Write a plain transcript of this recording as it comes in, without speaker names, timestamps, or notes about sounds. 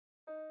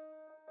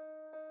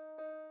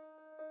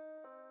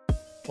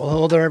Well,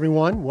 hello there,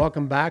 everyone.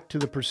 Welcome back to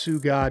the Pursue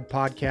God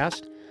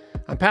podcast.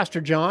 I'm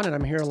Pastor John, and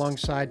I'm here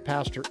alongside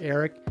Pastor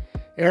Eric.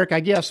 Eric, I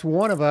guess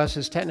one of us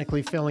is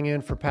technically filling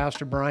in for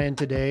Pastor Brian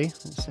today.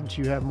 Since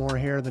you have more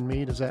hair than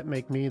me, does that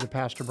make me the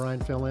Pastor Brian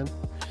fill-in?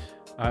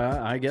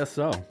 I guess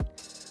so.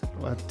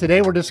 Well,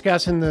 today we're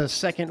discussing the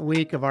second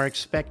week of our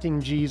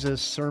Expecting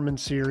Jesus sermon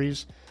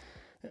series.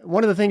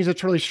 One of the things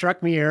that's really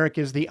struck me, Eric,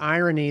 is the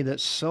irony that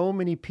so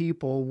many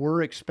people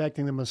were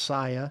expecting the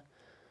Messiah,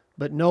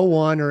 but no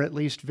one, or at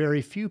least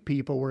very few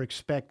people, were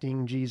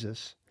expecting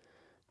Jesus.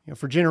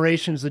 For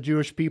generations, the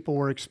Jewish people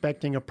were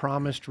expecting a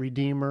promised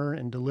Redeemer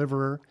and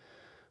Deliverer.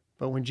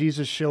 But when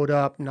Jesus showed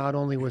up, not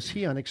only was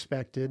he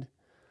unexpected,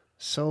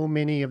 so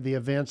many of the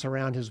events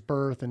around his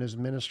birth and his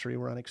ministry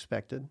were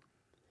unexpected.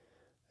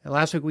 And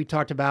last week we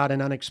talked about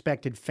an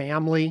unexpected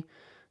family.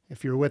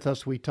 If you're with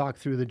us, we talked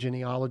through the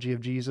genealogy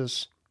of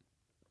Jesus.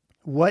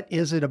 What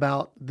is it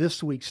about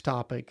this week's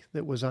topic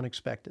that was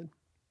unexpected?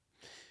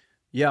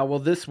 Yeah, well,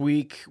 this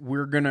week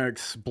we're going to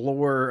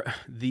explore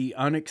the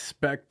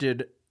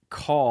unexpected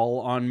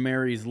call on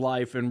Mary's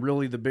life. And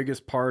really the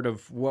biggest part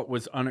of what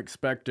was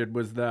unexpected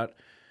was that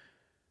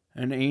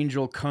an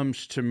angel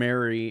comes to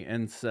Mary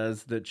and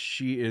says that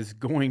she is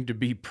going to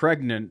be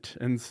pregnant.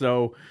 And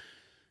so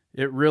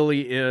it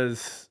really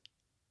is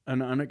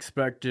an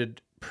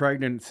unexpected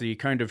pregnancy,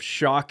 kind of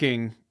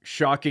shocking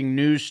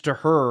news to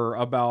her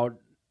about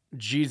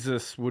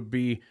Jesus would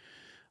be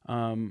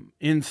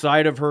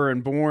inside of her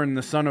and born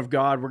the Son of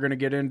God. We're going to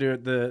get into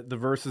it. The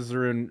verses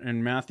are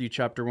in Matthew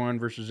chapter 1,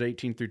 verses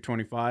 18 through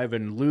 25,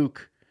 and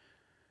Luke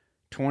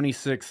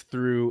 26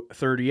 through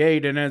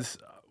 38. And as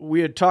we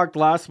had talked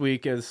last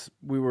week, as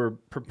we were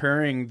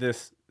preparing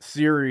this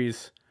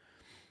series,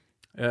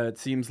 it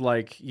seems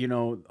like,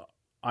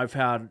 I've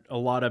had a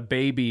lot of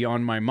baby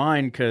on my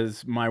mind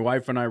because my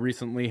wife and I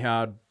recently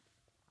had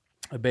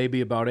a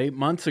baby about 8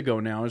 months ago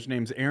now. His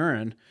name's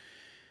Aaron.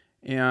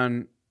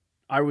 And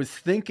I was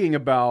thinking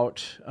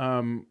about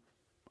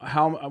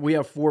how we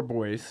have 4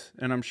 boys,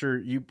 and I'm sure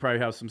you probably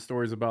have some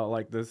stories about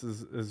like this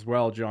as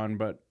well, John,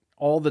 but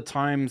all the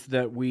times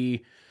that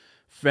we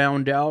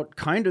found out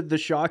kind of the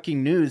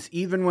shocking news,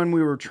 even when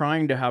we were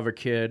trying to have a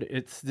kid,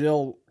 it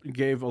still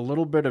gave a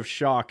little bit of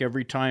shock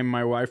every time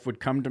my wife would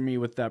come to me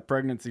with that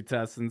pregnancy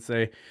test and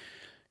say,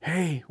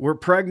 hey, we're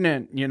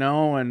pregnant,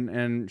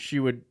 and she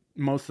would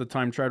most of the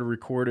time try to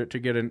record it to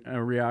get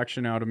a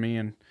reaction out of me.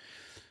 And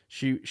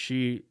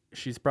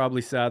she's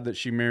probably sad that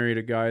she married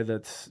a guy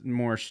that's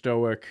more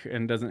stoic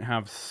and doesn't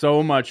have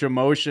so much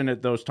emotion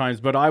at those times.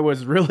 But I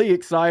was really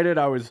excited.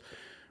 I was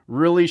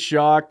really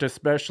shocked,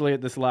 especially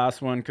at this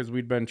last one, because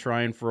we'd been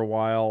trying for a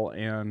while.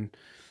 And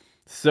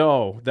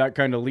so that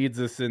kind of leads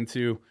us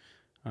into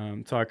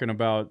talking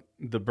about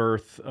the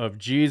birth of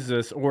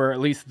Jesus, or at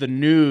least the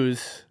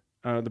news.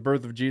 The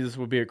birth of Jesus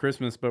will be at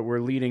Christmas, but we're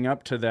leading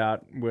up to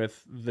that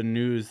with the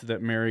news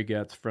that Mary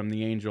gets from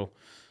the angel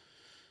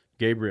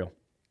Gabriel.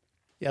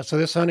 Yeah, so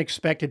this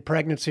unexpected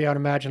pregnancy, I'd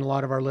imagine a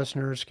lot of our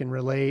listeners can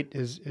relate.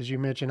 As you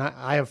mentioned,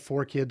 I have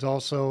 4 kids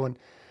also, and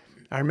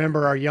I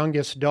remember our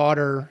youngest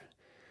daughter,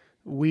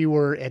 we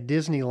were at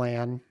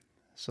Disneyland,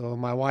 so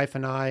my wife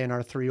and I and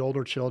our 3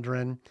 older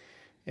children,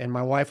 and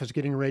my wife was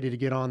getting ready to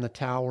get on the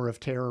Tower of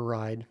Terror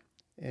ride.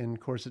 And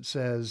of course it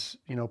says,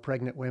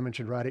 pregnant women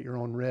should ride at your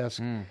own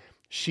risk.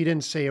 She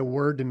didn't say a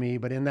word to me,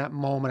 but in that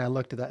moment I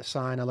looked at that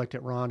sign, I looked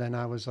at Rhonda, and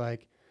I was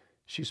like,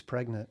 she's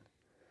pregnant.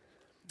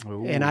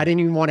 Ooh. And I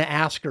didn't even want to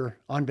ask her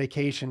on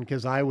vacation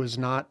because I was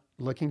not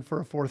looking for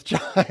a 4th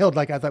child.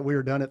 Like I thought we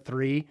were done at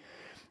 3.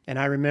 And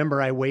I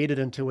remember I waited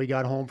until we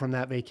got home from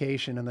that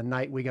vacation. And the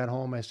night we got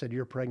home, I said,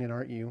 you're pregnant,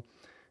 aren't you?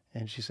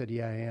 And she said,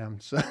 yeah, I am.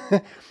 So,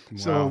 wow.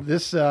 So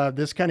this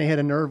kind of hit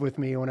a nerve with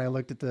me when I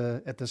looked at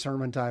the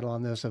sermon title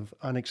on this of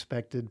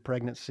unexpected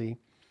pregnancy.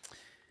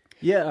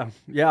 Yeah.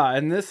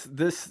 And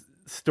this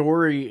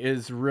story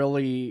is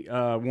really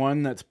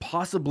one that's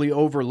possibly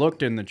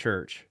overlooked in the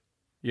church.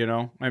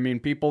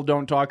 People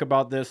don't talk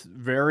about this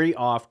very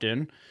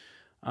often,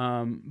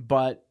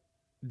 but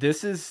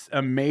this is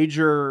a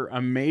major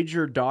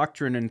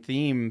doctrine and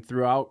theme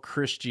throughout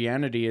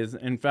Christianity.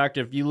 In fact,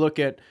 if you look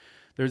at,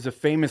 there's a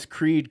famous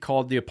creed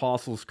called the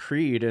Apostles'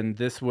 Creed, and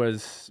this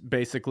was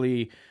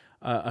basically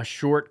a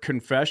short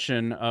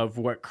confession of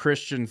what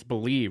Christians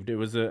believed. It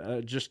was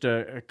just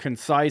a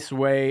concise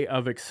way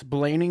of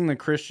explaining the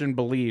Christian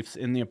beliefs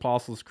in the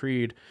Apostles'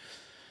 Creed.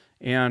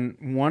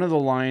 And one of the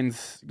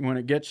lines, when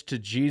it gets to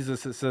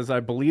Jesus, it says,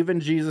 I believe in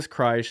Jesus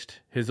Christ,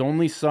 his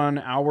only Son,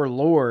 our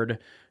Lord,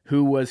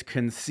 who was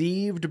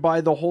conceived by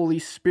the Holy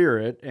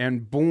Spirit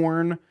and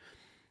born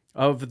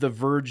of the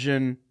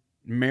Virgin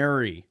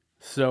Mary.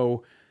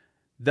 So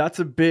that's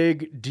a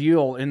big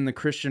deal in the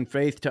Christian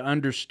faith to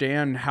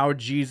understand how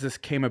Jesus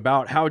came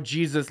about.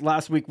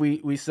 Last week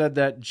we said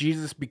that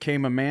Jesus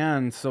became a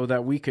man so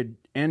that we could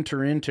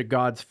enter into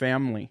God's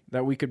family,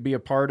 that we could be a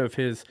part of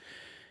his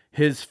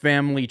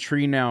family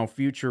tree now,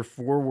 future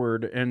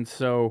forward. And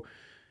so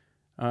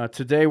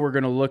today we're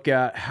going to look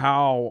at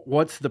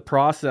what's the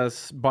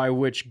process by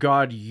which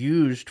God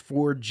used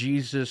for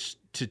Jesus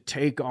to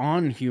take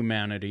on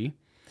humanity,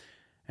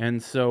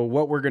 And so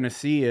what we're going to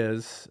see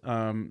is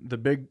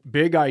the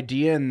big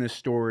idea in this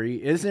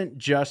story isn't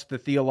just the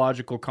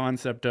theological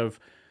concept of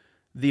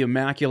the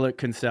Immaculate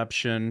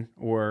Conception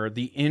or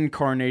the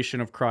incarnation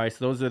of Christ.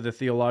 Those are the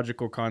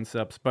theological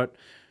concepts. But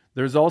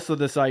there's also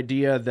this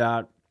idea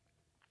that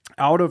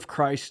out of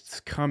Christ's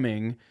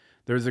coming,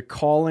 there's a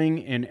calling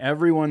in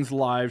everyone's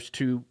lives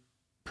to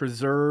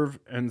preserve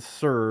and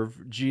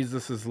serve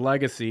Jesus'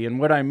 legacy. And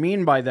what I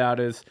mean by that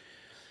is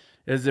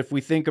if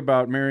we think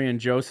about Mary and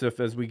Joseph,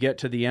 as we get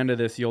to the end of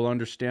this, you'll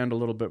understand a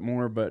little bit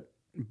more, but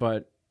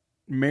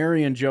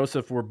Mary and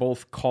Joseph were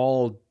both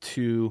called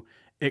to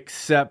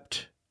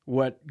accept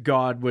what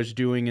God was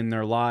doing in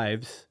their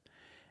lives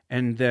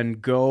and then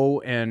go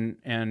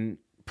and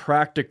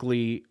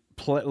practically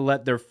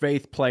let their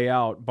faith play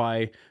out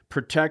by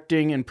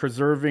protecting and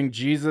preserving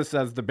Jesus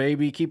as the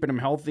baby, keeping him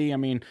healthy. I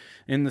mean,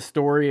 in the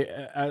story,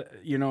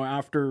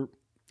 after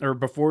or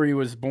before he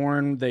was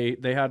born, they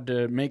had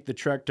to make the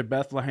trek to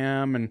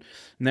Bethlehem. And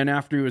then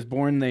after he was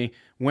born, they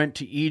went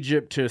to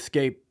Egypt to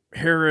escape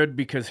Herod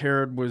because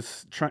Herod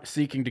was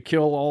seeking to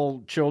kill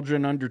all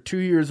children under 2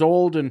 years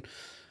old.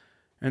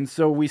 And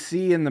so we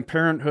see in the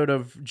parenthood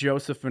of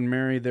Joseph and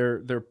Mary,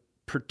 they're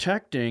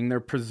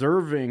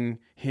preserving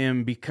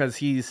him because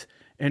he's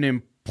an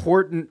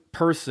important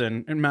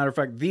person. As a matter of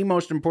fact, the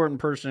most important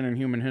person in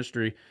human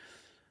history.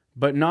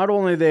 But not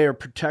only they are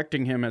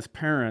protecting him as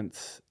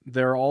parents,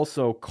 they're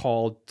also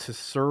called to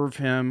serve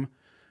him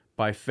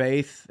by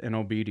faith and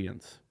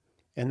obedience.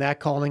 And that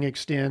calling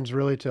extends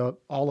really to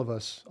all of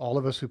us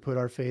who put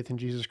our faith in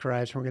Jesus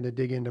Christ. We're going to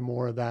dig into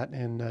more of that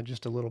in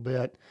just a little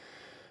bit.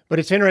 But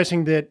it's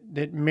interesting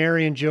that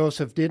Mary and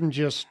Joseph didn't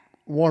just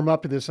warm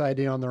up to this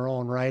idea on their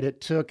own, right?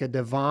 It took a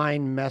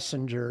divine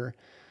messenger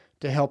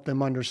to help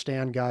them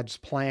understand God's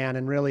plan,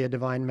 and really a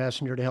divine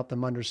messenger to help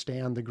them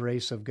understand the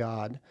grace of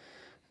God.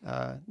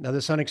 Now,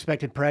 this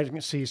unexpected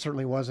pregnancy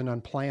certainly wasn't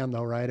unplanned,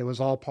 though, right? It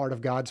was all part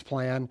of God's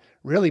plan,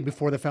 really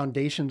before the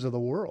foundations of the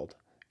world,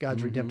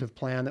 God's redemptive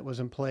plan that was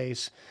in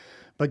place.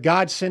 But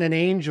God sent an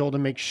angel to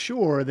make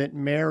sure that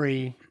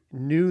Mary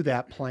knew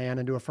that plan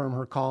and to affirm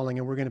her calling.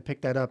 And we're going to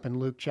pick that up in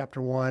Luke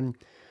chapter 1,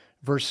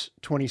 verse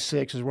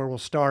 26 is where we'll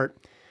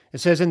start. It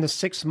says, in the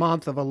 6th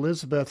month of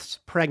Elizabeth's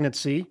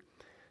pregnancy,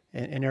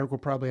 and Eric will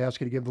probably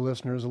ask you to give the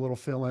listeners a little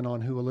fill-in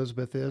on who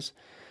Elizabeth is,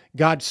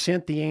 God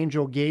sent the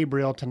angel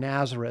Gabriel to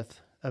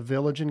Nazareth, a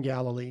village in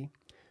Galilee,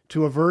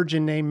 to a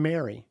virgin named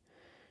Mary.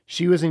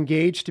 She was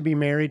engaged to be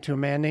married to a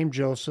man named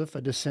Joseph,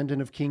 a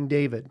descendant of King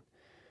David.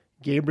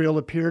 Gabriel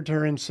appeared to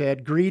her and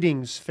said,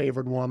 "Greetings,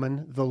 favored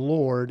woman, the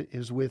Lord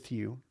is with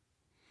you."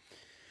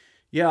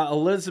 Yeah,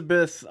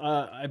 Elizabeth,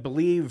 I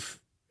believe,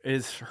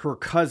 is her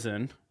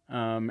cousin,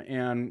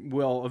 and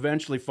we'll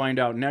eventually find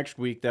out next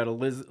week that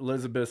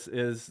Elizabeth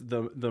is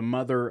the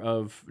mother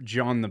of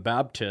John the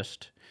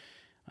Baptist,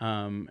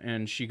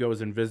 and she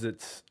goes and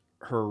visits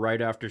her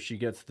right after she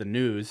gets the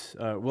news.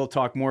 We'll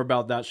talk more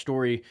about that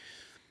story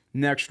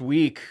next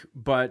week,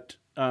 but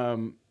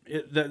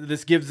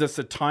this gives us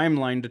a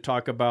timeline to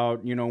talk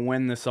about,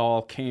 when this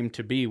all came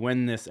to be,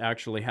 when this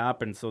actually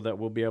happened, so that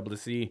we'll be able to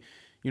see,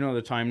 the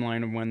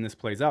timeline of when this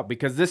plays out.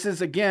 Because this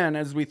is, again,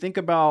 as we think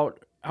about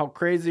how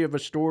crazy of a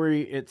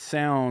story it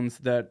sounds,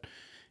 that,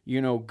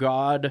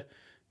 God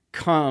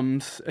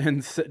comes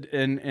and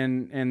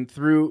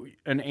through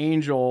an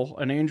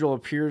angel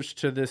appears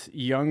to this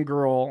young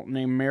girl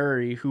named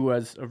Mary, who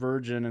was a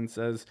virgin, and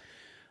says,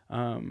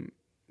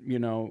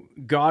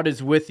 God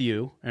is with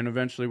you. And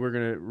eventually we're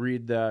going to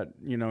read that,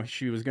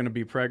 she was going to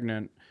be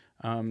pregnant.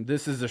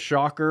 This is a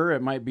shocker.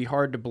 It might be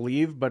hard to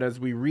believe, but as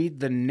we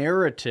read the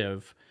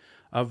narrative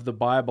of the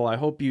Bible, I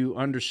hope you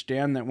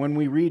understand that when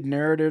we read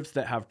narratives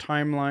that have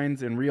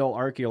timelines and real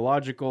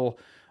archaeological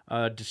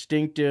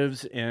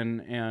distinctives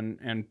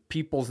and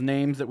people's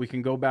names that we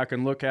can go back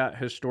and look at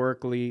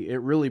historically,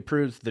 it really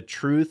proves the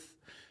truth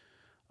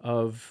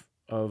of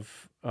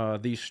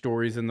these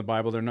stories in the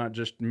Bible. They're not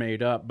just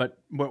made up. But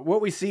what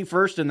we see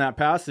first in that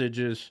passage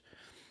is,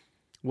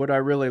 what I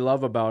really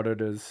love about it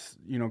is,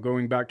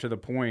 going back to the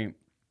point,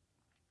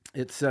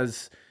 it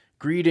says,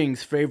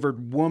 "Greetings,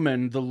 favored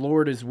woman, the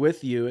Lord is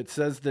with you." It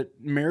says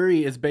that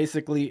Mary is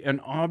basically an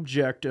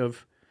object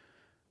of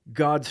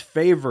God's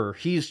favor.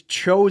 He's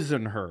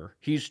chosen her.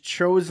 He's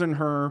chosen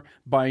her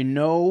by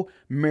no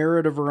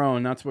merit of her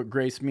own. That's what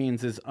grace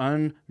means, is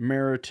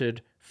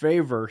unmerited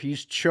favor.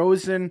 He's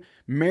chosen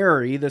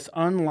Mary, this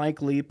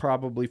unlikely,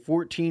 probably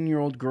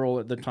 14-year-old girl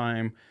at the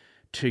time,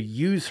 to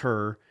use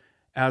her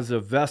as a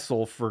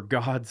vessel for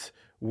God's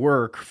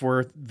work,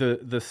 for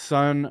the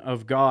Son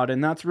of God.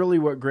 And that's really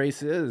what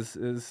grace is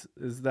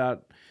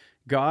that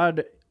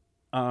God,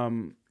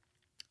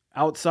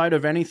 outside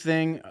of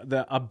anything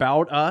that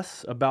about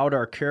us, about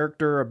our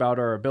character, about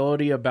our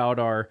ability, about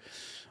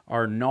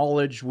our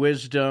knowledge,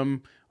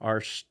 wisdom,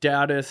 our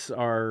status,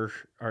 our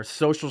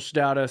social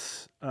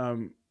status,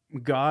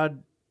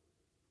 God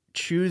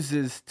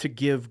chooses to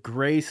give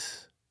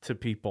grace to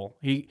people.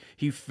 He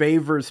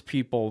favors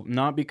people,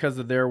 not because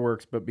of their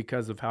works, but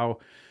because of how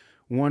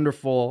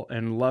wonderful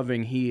and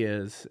loving he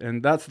is.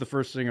 And that's the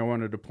first thing I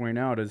wanted to point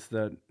out, is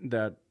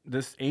that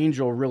this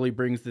angel really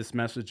brings this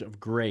message of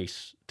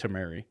grace to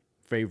Mary,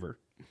 favor.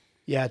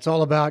 Yeah, it's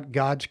all about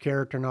God's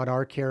character, not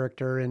our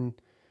character. And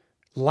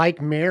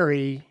like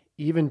Mary,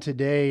 even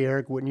today,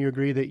 Eric, wouldn't you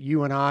agree that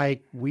you and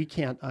I, we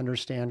can't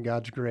understand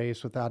God's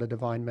grace without a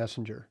divine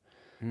messenger?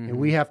 And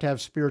we have to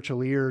have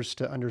spiritual ears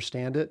to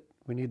understand it.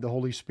 We need the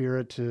Holy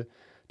Spirit to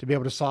be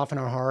able to soften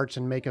our hearts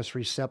and make us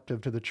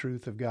receptive to the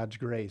truth of God's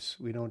grace.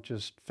 We don't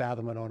just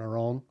fathom it on our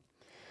own.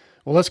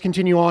 Well, let's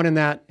continue on in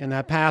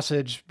that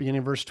passage, beginning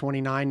in verse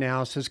 29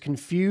 now. It says,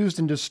 confused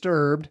and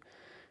disturbed.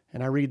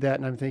 And I read that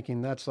and I'm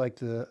thinking, that's like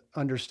the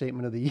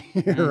understatement of the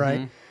year,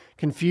 right?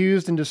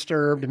 Confused and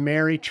disturbed,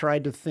 Mary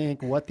tried to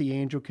think what the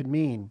angel could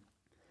mean.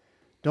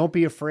 Don't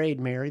be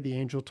afraid, Mary, the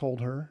angel told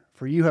her,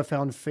 for you have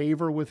found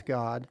favor with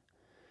God.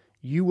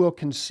 You will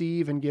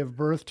conceive and give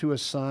birth to a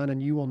son,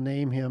 and you will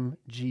name him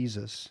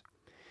Jesus.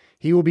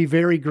 He will be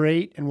very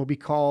great and will be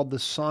called the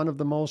Son of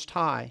the Most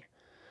High.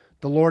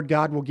 The Lord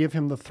God will give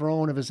him the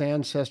throne of his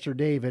ancestor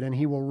David, and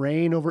he will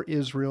reign over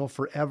Israel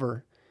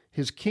forever.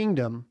 His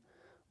kingdom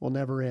will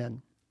never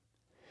end.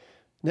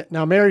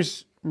 Now,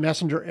 Mary's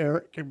messenger,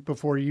 Eric,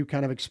 before you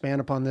kind of expand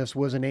upon this,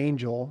 was an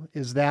angel.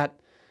 Is that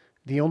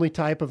the only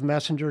type of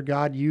messenger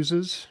God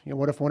uses? You know,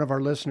 what if one of our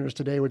listeners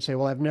today would say,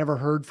 well, I've never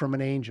heard from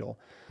an angel?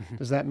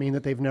 Does that mean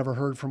that they've never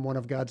heard from one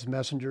of God's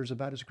messengers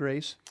about his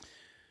grace?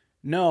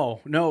 No.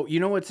 You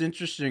know what's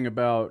interesting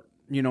about,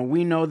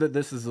 we know that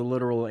this is a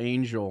literal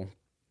angel,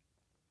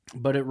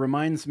 but it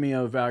reminds me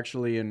of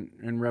actually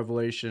in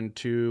Revelation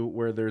 2,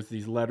 where there's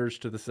these letters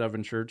to the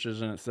 7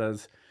 churches, and it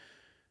says,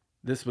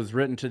 this was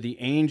written to the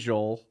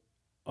angel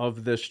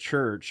of this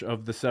church,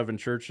 of the 7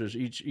 churches.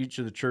 Each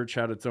of the church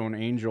had its own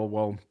angel.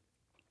 Well,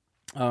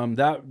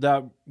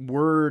 that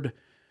word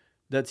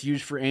that's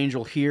used for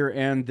angel here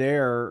and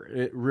there,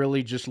 it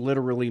really just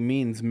literally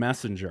means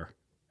messenger.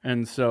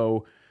 And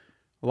so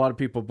a lot of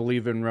people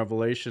believe in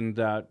Revelation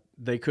that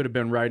they could have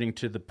been writing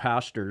to the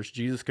pastors.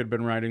 Jesus could have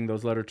been writing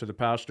those letters to the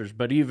pastors.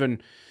 But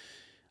even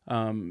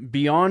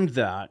beyond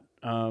that,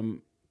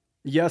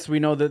 yes, we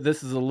know that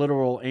this is a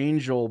literal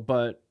angel,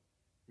 but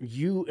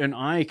you and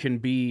I can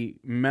be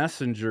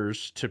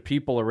messengers to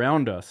people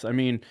around us. I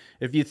mean,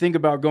 if you think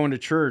about going to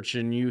church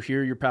and you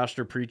hear your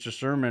pastor preach a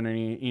sermon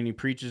and he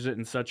preaches it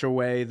in such a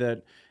way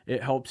that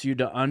it helps you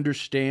to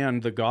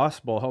understand the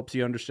gospel, helps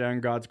you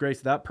understand God's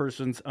grace, that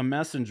person's a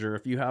messenger.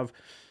 If you have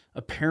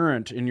a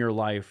parent in your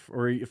life,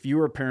 or if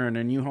you're a parent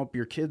and you help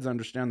your kids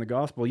understand the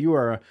gospel, you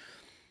are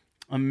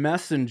a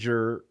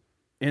messenger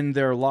in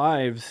their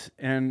lives,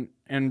 and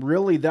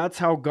really that's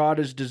how God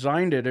has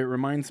designed it. It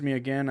reminds me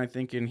again, I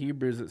think in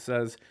Hebrews it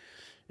says,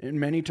 in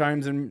many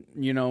times, in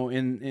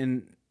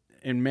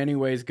many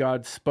ways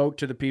God spoke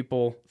to the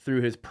people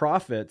through his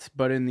prophets,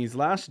 but in these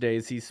last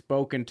days he's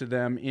spoken to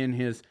them in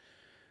his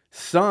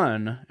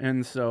Son.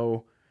 And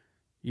so,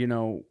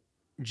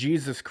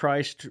 Jesus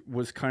Christ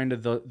was kind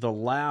of the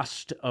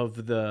last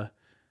of the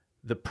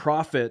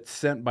prophet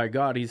sent by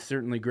God. He's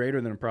certainly greater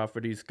than a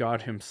prophet. He's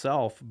God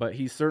himself, but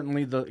he's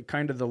certainly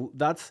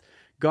that's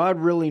God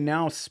really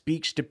now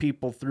speaks to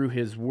people through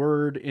his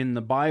word in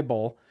the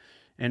Bible,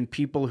 and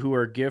people who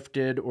are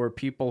gifted or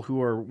people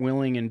who are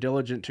willing and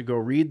diligent to go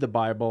read the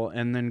Bible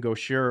and then go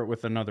share it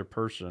with another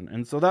person.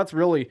 And so that's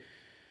really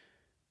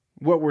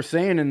what we're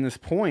saying in this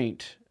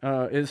point,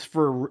 is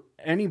for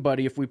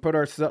anybody, if we put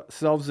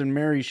ourselves in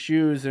Mary's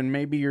shoes, and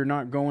maybe you're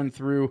not going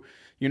through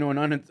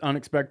an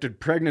unexpected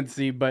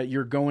pregnancy, but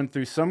you're going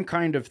through some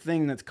kind of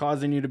thing that's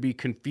causing you to be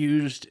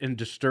confused and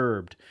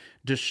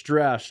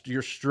distressed,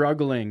 you're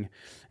struggling,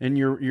 and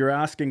you're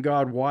asking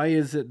God, why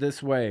is it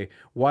this way?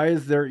 Why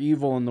is there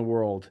evil in the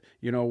world?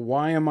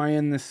 Why am I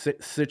in this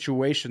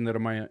situation that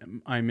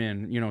I'm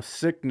in?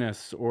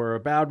 Sickness or a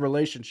bad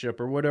relationship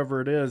or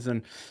whatever it is.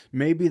 And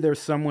maybe there's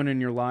someone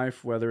in your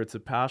life, whether it's a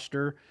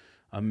pastor,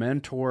 a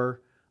mentor,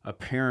 a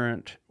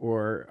parent,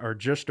 or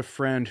just a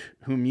friend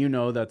whom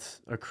that's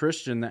a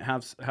Christian that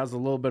has a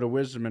little bit of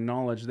wisdom and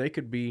knowledge. They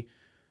could be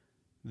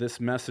this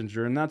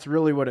messenger, and that's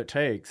really what it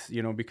takes,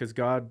 because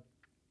God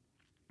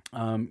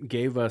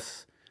gave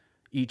us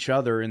each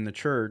other in the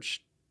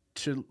church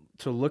to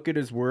look at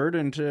his word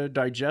and to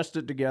digest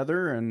it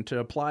together and to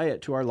apply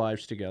it to our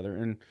lives together.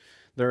 And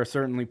there are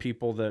certainly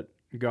people that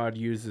God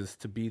uses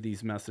to be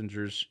these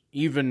messengers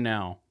even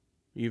now.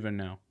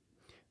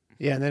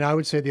 Yeah, and then I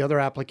would say the other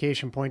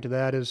application point to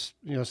that is,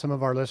 some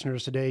of our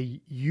listeners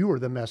today, you are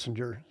the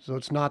messenger. So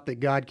it's not that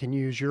God can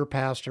use your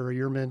pastor or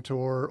your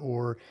mentor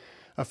or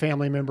a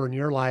family member in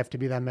your life to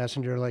be that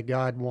messenger. Like,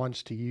 God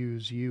wants to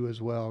use you as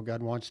well.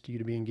 God wants you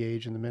to be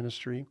engaged in the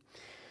ministry.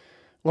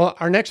 Well,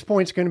 our next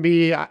point is going to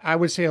be, I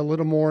would say, a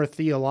little more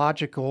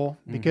theological,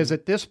 because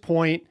at this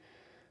point,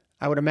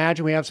 I would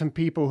imagine we have some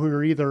people who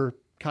are either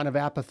kind of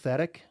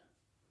apathetic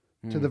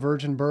to the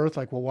virgin birth,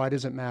 like, well, why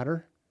does it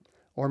matter?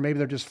 Or maybe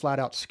they're just flat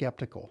out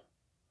skeptical.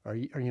 Are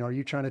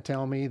you trying to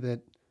tell me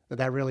that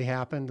really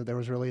happened, that there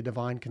was really a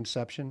divine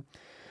conception?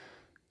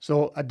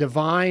 So a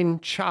divine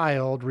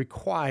child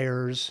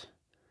requires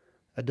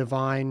a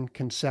divine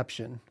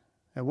conception.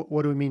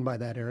 What do we mean by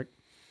that, Eric?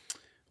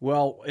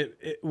 Well,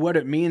 what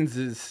it means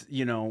is,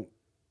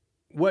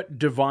 what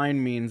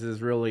divine means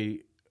is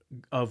really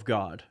of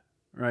God,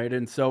 right?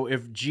 And so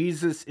if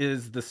Jesus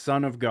is the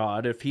Son of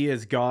God, if he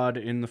is God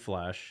in the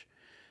flesh,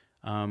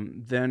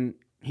 then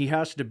he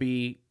has to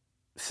be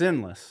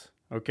sinless,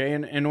 okay?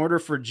 And in order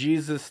for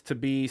Jesus to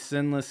be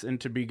sinless and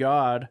to be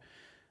God,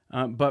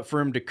 but for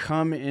him to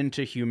come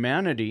into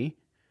humanity,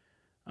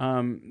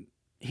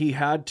 he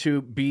had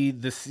to be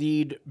the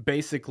seed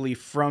basically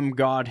from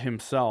God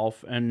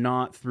himself and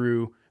not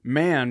through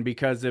man,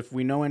 because if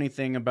we know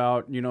anything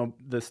about,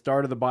 the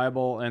start of the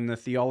Bible and the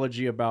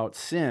theology about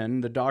sin,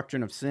 the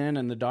doctrine of sin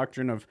and the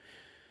doctrine of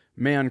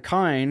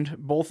mankind,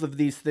 both of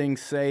these things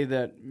say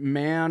that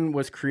man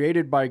was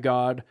created by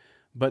God,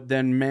 but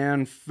then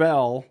man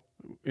fell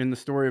in the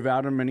story of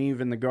Adam and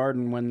Eve in the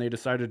garden when they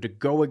decided to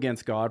go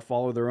against God,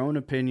 follow their own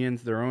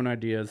opinions, their own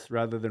ideas,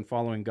 rather than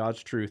following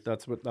God's truth.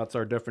 That's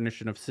our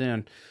definition of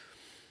sin.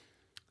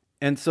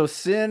 And so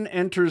sin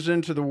enters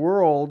into the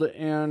world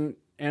and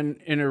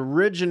it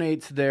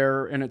originates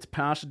there, and it's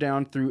passed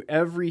down through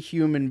every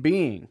human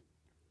being.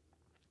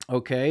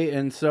 Okay,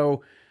 and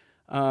so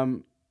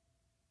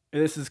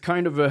this is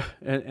kind of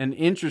an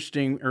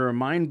interesting or a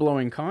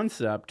mind-blowing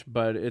concept,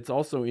 but it's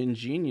also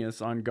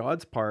ingenious on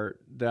God's part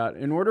that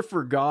in order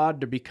for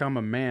God to become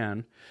a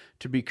man,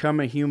 to become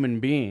a human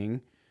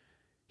being,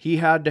 he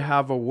had to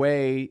have a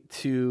way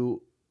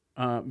to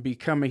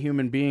become a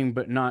human being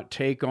but not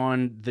take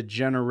on the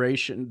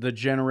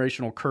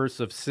generational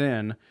curse of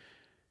sin.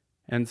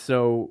 And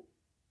so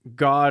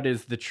God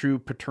is the true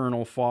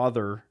paternal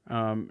father,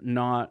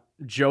 not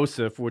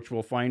Joseph, which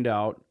we'll find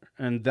out.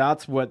 And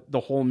that's what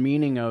the whole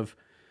meaning of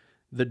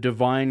the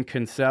divine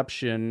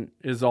conception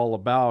is all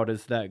about,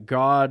 is that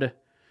God,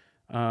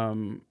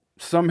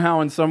 somehow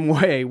in some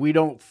way, we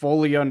don't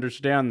fully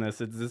understand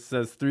this. It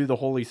says through the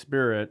Holy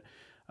Spirit,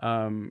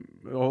 the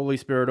Holy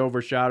Spirit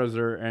overshadows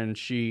her and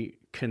she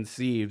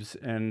conceives.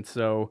 And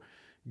so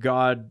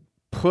God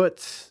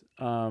puts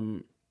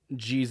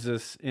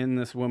Jesus in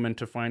this woman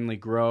to finally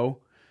grow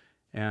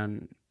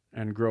and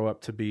grow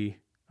up to be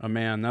a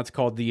man. That's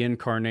called the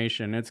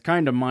incarnation. It's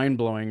kind of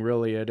mind-blowing,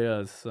 really it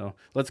is. So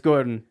let's go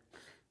ahead and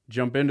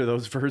jump into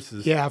those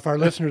verses. Yeah, if our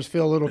listeners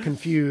feel a little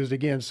confused,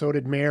 again, so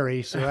did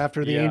Mary. So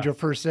after the angel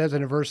first says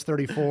in verse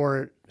 34,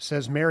 it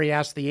says, Mary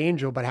asked the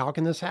angel, but how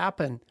can this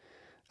happen?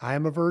 I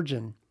am a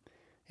virgin.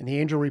 And the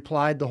angel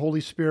replied, the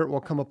Holy Spirit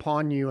will come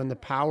upon you, and the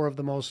power of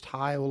the Most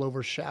High will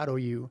overshadow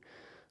you.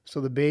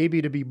 So the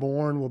baby to be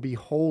born will be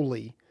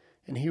holy,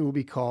 and he will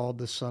be called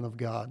the Son of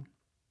God.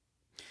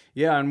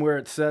 Yeah, and where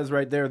it says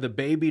right there, the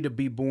baby to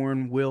be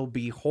born will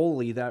be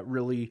holy, that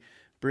really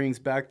brings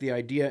back the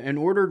idea. In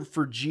order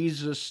for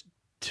Jesus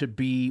to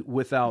be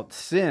without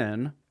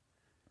sin,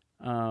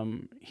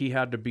 he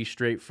had to be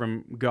straight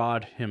from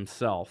God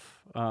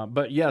himself.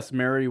 But yes,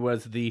 Mary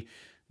was the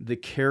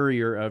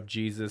carrier of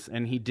Jesus,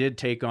 and he did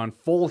take on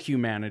full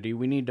humanity.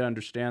 We need to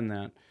understand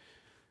that.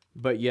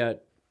 But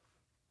yet,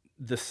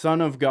 the Son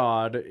of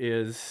God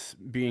is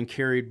being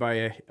carried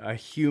by a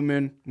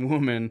human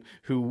woman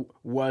who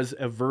was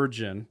a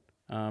virgin,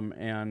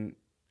 and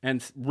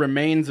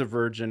remains a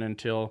virgin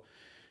until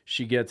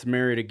she gets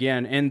married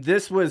again. And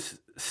this was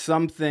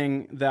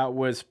something that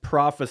was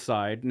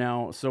prophesied.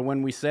 Now, so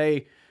when we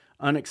say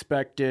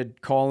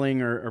unexpected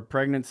calling or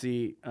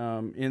pregnancy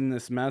in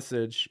this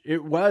message,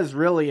 it was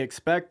really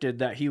expected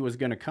that he was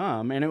going to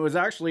come, and it was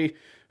actually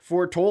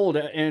foretold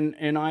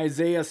in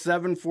Isaiah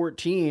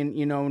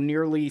 7:14,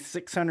 nearly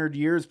 600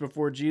 years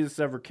before Jesus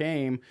ever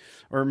came,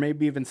 or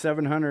maybe even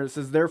 700. It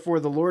says,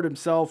 therefore the Lord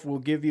himself will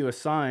give you a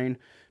sign.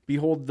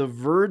 Behold, the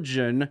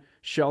virgin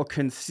shall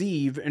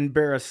conceive and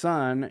bear a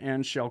son,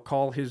 and shall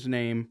call his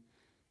name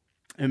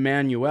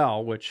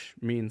Emmanuel, which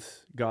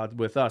means God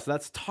with us.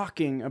 That's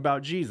talking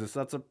about Jesus.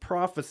 That's a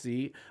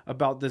prophecy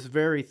about this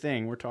very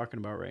thing we're talking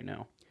about right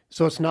now.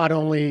 So it's not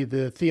only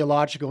the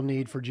theological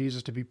need for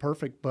Jesus to be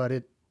perfect, but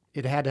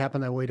it had to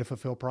happen that way to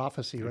fulfill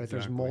prophecy, right? Exactly.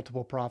 There's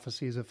multiple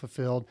prophecies that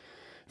fulfilled.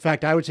 In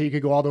fact, I would say you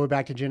could go all the way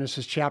back to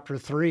Genesis chapter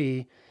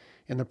 3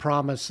 and the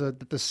promise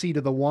that the seed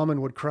of the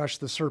woman would crush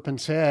the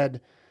serpent's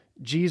head.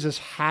 Jesus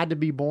had to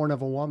be born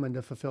of a woman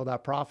to fulfill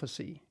that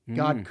prophecy.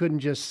 God couldn't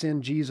just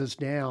send Jesus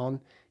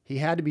down. He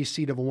had to be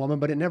seed of a woman,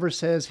 but it never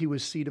says he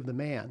was seed of the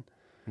man.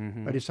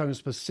 Mm-hmm. But he's talking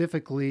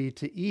specifically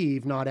to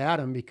Eve, not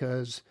Adam,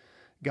 because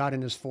God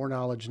in his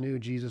foreknowledge knew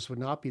Jesus would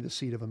not be the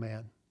seed of a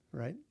man,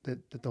 right?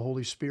 That the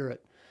Holy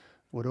Spirit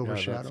would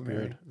overshadow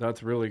Mary. Good.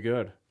 That's really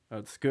good.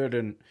 That's good.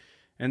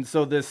 And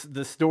so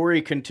the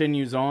story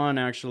continues on,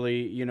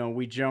 actually.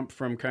 We jump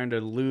from kind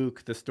of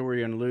Luke, the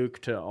story in Luke,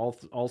 to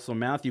also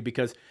Matthew,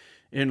 because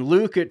in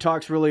Luke it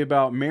talks really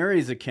about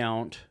Mary's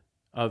account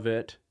of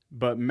it,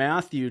 but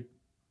Matthew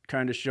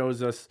kind of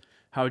shows us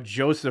how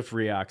Joseph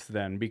reacts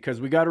then,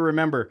 because we got to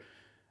remember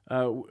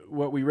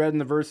what we read in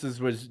the verses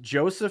was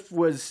Joseph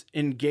was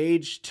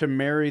engaged to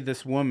marry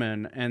this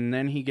woman, and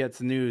then he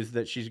gets news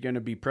that she's going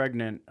to be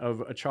pregnant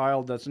of a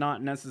child that's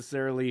not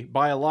necessarily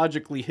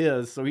biologically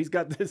his. So he's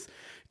got this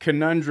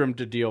conundrum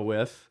to deal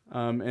with.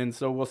 And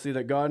so we'll see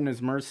that God in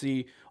his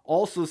mercy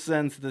also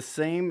sends the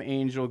same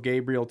angel,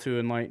 Gabriel, to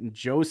enlighten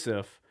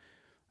Joseph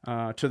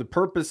to the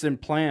purpose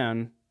and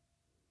plan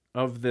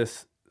of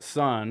this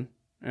son.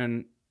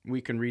 And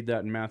we can read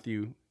that in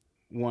Matthew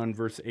 1,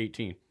 verse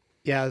 18.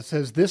 Yeah, it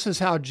says, "This is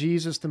how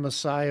Jesus the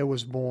Messiah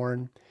was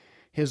born.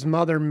 His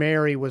mother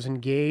Mary was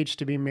engaged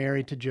to be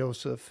married to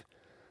Joseph.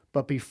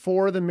 But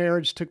before the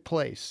marriage took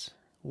place,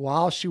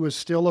 while she was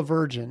still a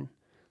virgin,"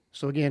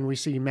 so again, we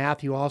see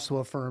Matthew also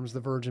affirms the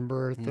virgin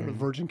birth, or the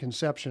virgin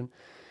conception,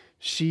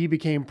 "she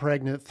became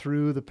pregnant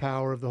through the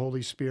power of the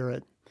Holy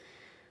Spirit."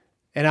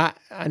 And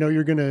I know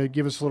you're going to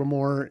give us a little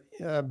more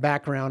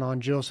background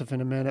on Joseph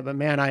in a minute, but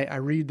man, I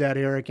read that,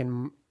 Eric,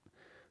 and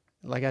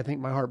like I think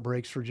my heart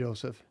breaks for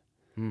Joseph.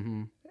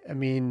 Mm-hmm. I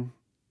mean,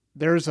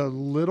 there's a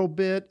little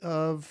bit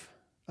of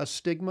a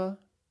stigma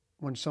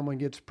when someone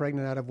gets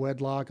pregnant out of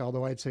wedlock,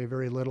 although I'd say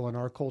very little in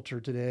our culture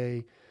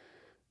today.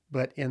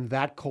 But in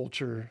that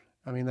culture,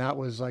 I mean, that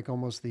was like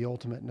almost the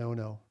ultimate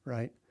no-no,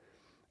 right?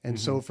 And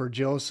so for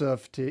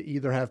Joseph to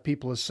either have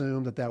people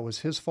assume that that was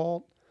his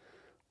fault,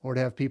 or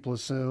to have people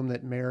assume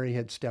that Mary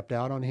had stepped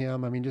out on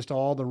him. I mean, just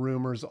all the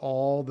rumors,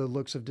 all the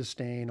looks of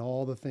disdain,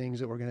 all the things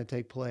that were going to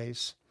take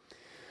place.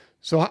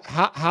 So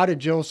how did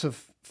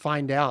Joseph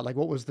find out? Like,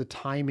 what was the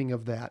timing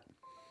of that?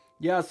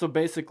 Yeah, so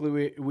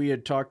basically we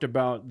had talked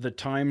about the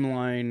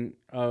timeline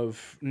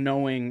of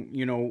knowing,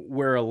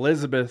 where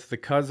Elizabeth, the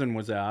cousin,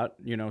 was at,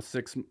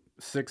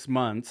 6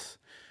 months.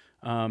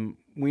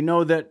 We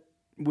know that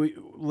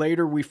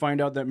we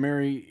find out that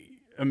Mary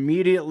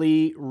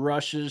immediately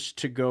rushes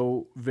to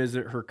go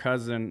visit her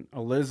cousin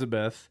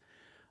Elizabeth.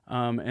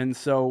 And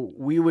so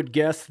we would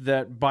guess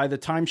that by the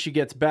time she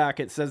gets back,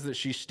 it says that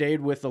she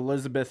stayed with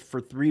Elizabeth for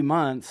 3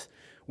 months.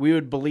 We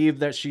would believe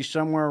that she's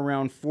somewhere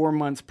around 4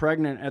 months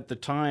pregnant at the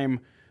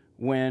time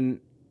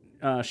when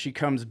she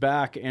comes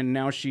back, and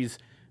now she's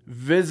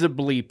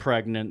visibly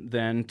pregnant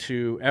then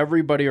to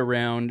everybody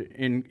around,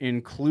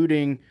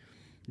 including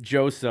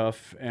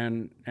Joseph.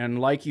 And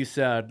like you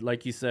said,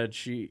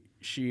 she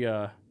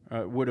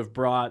would have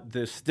brought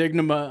the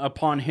stigma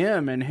upon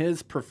him and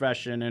his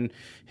profession and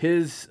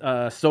his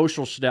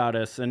social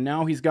status. And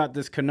now he's got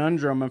this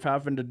conundrum of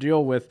having to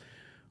deal with,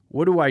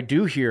 what do I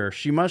do here?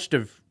 She must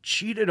have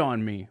cheated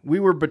on me. We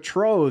were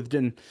betrothed.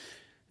 And,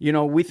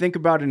 we think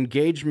about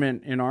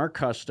engagement in our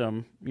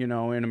custom, in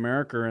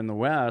America, in the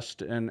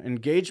West. And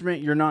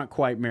engagement, you're not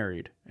quite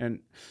married. And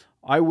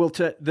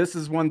this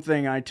is one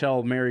thing I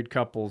tell married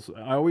couples.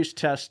 I always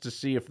test to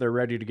see if they're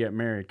ready to get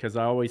married, because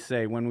I always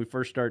say when we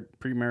first start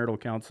premarital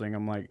counseling,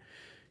 I'm like,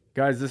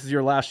 guys, this is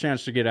your last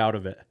chance to get out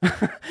of it.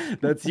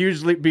 That's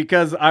usually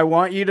because I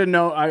want you to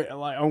know,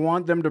 I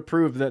want them to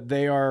prove that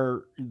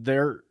they're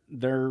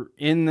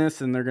in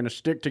this and they're going to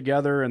stick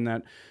together, and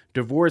that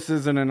divorce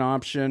isn't an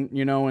option,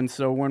 And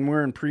so when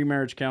we're in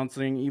pre-marriage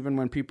counseling, even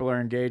when people are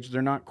engaged,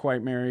 they're not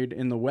quite married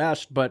in the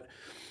West, but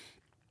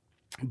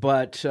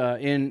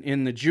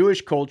in the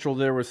Jewish culture,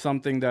 there was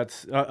something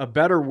that's a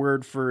better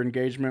word for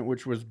engagement,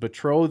 which was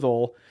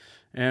betrothal.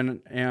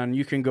 And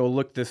you can go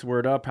look this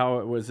word up, how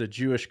it was a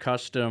Jewish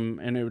custom,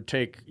 and it would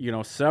take,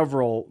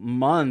 several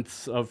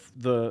months of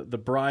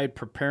the bride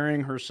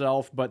preparing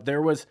herself. But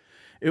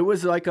it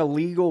was like a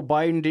legal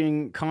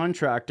binding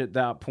contract at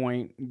that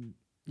point.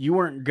 You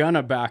weren't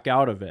gonna back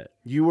out of it.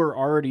 You were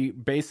already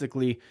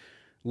basically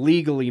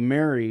legally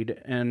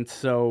married. And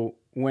so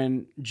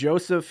when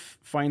Joseph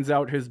finds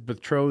out his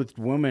betrothed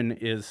woman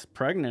is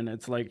pregnant,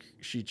 it's like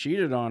she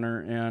cheated on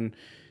her, and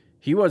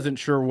he wasn't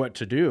sure what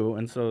to do.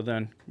 And so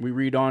then we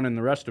read on in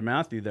the rest of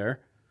Matthew there.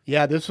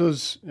 Yeah,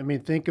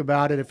 think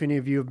about it. If any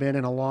of you have been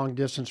in a long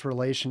distance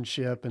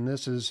relationship, and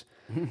this is,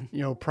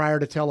 prior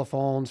to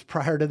telephones,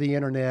 prior to the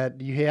internet,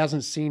 he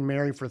hasn't seen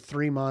Mary for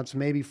 3 months,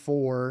 maybe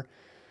 4.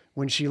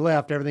 When she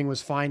left, everything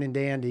was fine and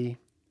dandy,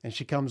 and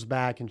she comes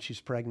back and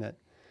she's pregnant.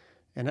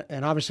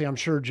 And obviously, I'm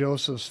sure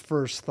Joseph's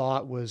first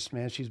thought was,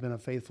 man, she's been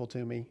unfaithful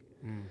to me.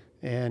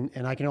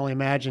 And I can only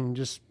imagine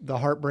just the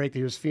heartbreak that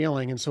he was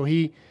feeling. And so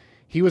he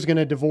was going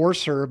to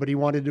divorce her, but he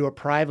wanted to do it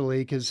privately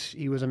because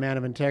he was a man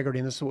of integrity.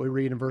 And this is what we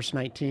read in verse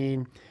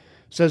 19. It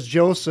says,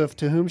 "Joseph,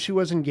 to whom she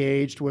was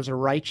engaged, was a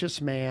righteous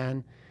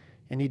man,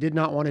 and he did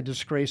not want to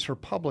disgrace her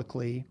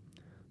publicly.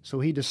 So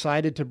he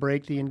decided to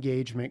break the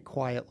engagement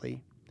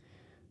quietly.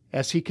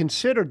 As he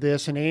considered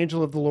this, an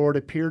angel of the Lord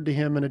appeared to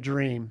him in a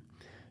dream.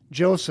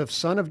 'Joseph,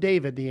 son of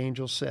David,' the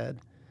angel said,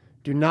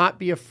 'do not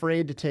be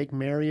afraid to take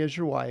Mary as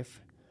your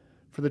wife,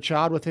 for the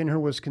child within her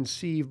was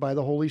conceived by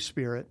the Holy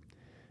Spirit,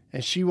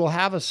 and she will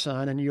have a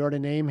son, and you are to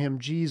name him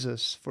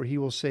Jesus, for he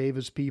will save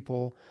his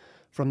people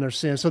from their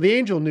sins.'" So the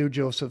angel knew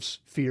Joseph's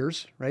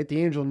fears, right?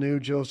 The angel knew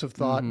Joseph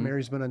thought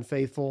Mary's been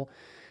unfaithful,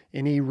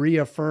 and he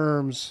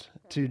reaffirms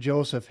to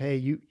Joseph, hey,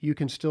 you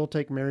can still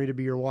take Mary to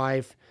be your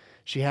wife.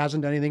 She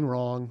hasn't done anything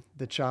wrong.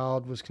 The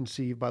child was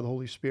conceived by the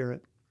Holy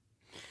Spirit.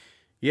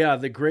 Yeah,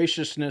 the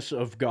graciousness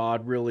of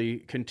God really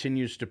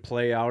continues to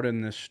play out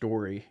in this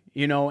story,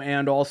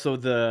 and also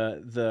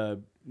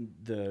the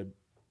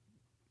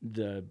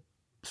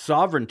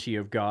sovereignty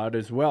of God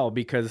as well,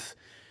 because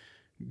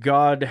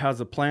God has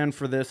a plan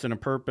for this and a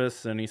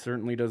purpose, and he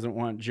certainly doesn't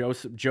want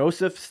Joseph.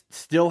 Joseph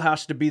still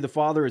has to be the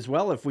father as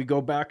well. If we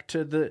go back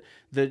to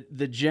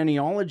the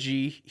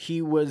genealogy,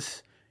 he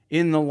was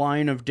in the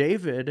line of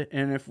David.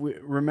 And if we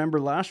remember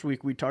last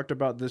week, we talked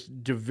about this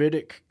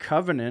Davidic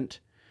covenant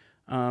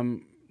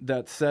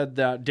that said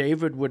that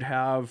David would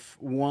have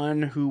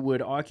one who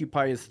would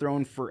occupy his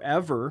throne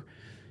forever.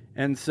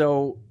 And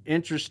so,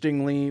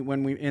 interestingly,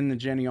 when we in the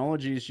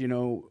genealogies,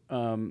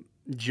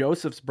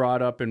 Joseph's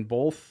brought up in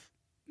both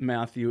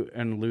Matthew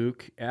and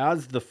Luke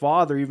as the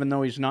father, even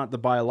though he's not the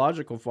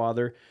biological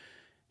father.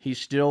 He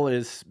still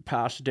is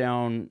passed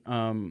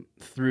down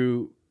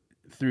through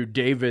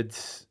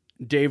David's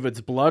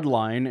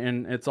bloodline,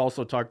 and it's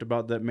also talked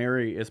about that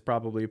Mary is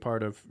probably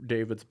part of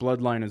David's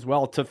bloodline as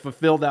well to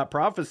fulfill that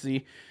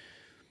prophecy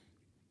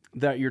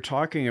that you're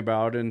talking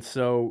about. And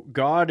so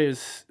God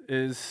is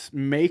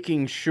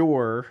making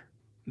sure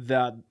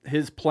that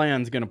his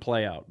plan's going to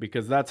play out,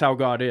 because that's how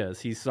God is.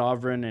 He's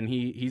sovereign, and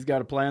he's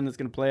got a plan that's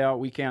going to play out.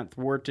 We can't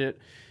thwart it,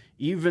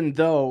 even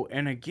though,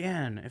 and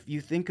again, if you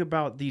think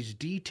about these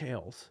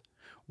details,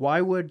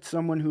 why would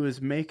someone who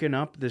is making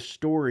up this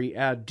story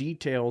add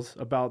details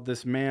about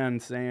this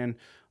man saying,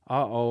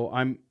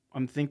 I'm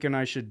thinking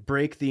I should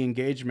break the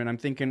engagement. I'm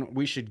thinking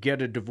we should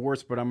get a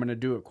divorce, but I'm going to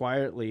do it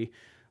quietly.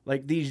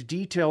 Like, these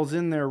details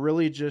in there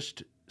really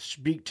just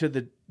speak to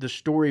the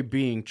story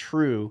being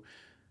true,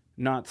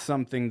 not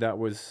something that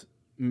was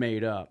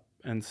made up.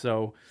 And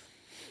so,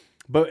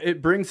 but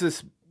it brings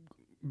us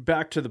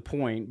back to the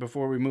point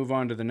before we move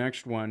on to the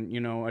next one.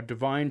 A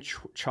divine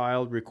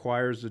child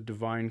requires a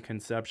divine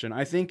conception.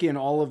 I think in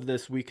all of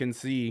this we can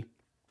see,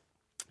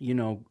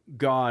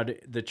 God,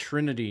 the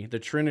Trinity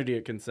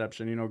at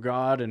conception,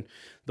 God and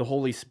the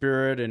Holy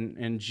Spirit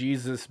and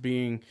Jesus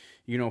being,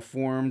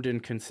 formed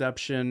in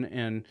conception.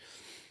 And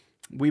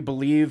we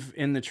believe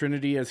in the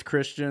Trinity as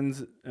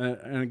Christians,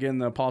 and again,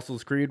 the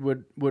Apostles' Creed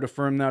would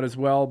affirm that as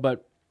well.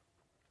 But,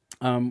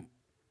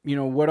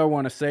 what I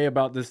want to say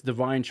about this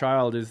divine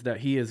child is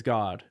that he is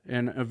God.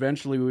 And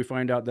eventually we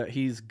find out that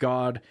he's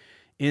God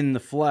in the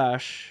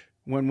flesh.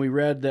 When we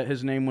read that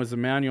his name was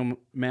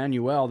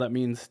Emmanuel, that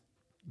means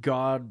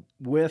God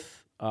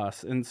with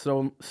us. And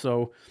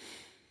so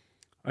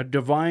a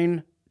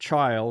divine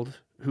child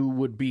who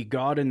would be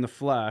God in the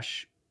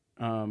flesh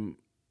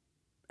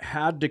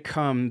had to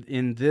come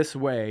in this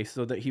way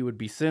so that he would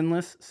be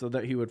sinless, so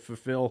that he would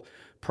fulfill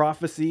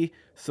prophecy,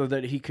 so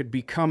that he could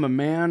become a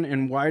man.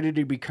 And why did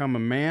he become a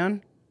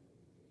man?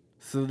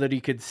 So that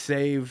he could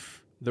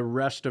save the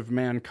rest of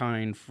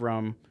mankind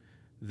from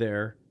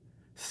their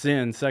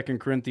sin. 2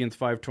 Corinthians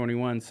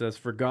 5:21 says,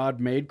 "For God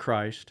made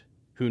Christ,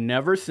 who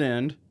never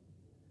sinned,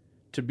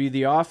 to be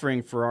the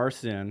offering for our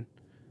sin,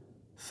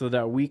 so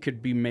that we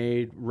could be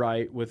made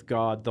right with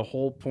God." The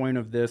whole point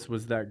of this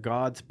was that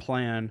God's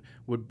plan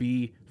would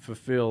be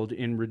fulfilled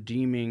in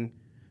redeeming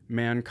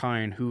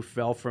mankind who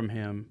fell from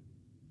him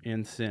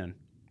in sin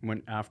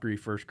after he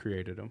first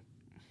created them.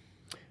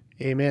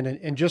 Amen.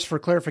 And just for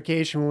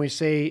clarification, when we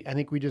say, I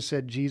think we just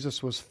said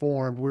Jesus was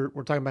formed, we're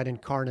talking about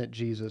incarnate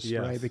Jesus,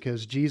 Yes. right?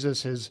 Because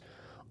Jesus has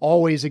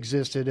always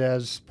existed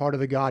as part of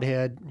the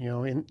Godhead.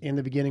 In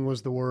the beginning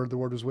was the Word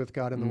was with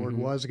God, and the Word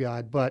was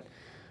God. But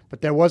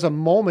there was a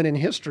moment in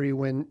history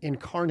when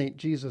incarnate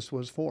Jesus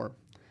was formed,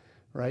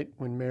 right?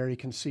 When Mary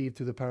conceived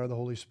through the power of the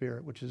Holy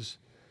Spirit, which is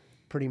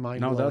pretty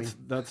mind-blowing. No,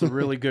 that's a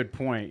really good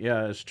point.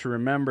 Yeah, is to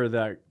remember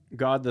that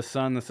God the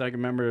Son, the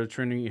second member of the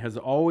Trinity, has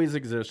always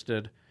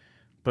existed,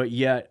 but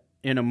yet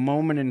in a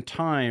moment in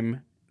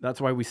time, that's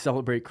why we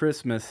celebrate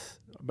Christmas,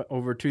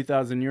 over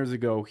 2,000 years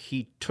ago,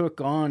 he took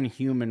on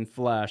human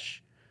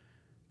flesh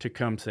to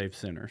come save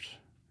sinners.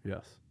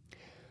 Yes.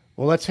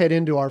 Well, let's head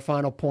into our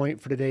final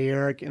point for today,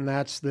 Eric, and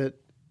that's that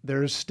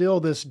there's still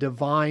this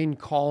divine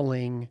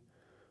calling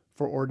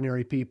for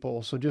ordinary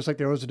people. So just like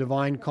there was a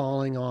divine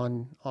calling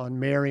on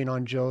Mary and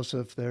on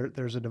Joseph,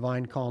 there's a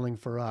divine calling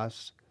for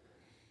us.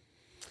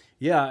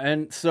 Yeah,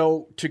 and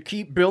so to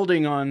keep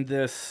building on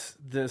this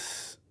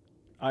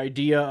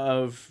idea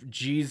of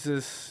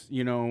Jesus,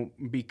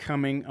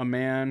 becoming a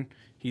man,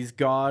 he's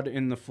God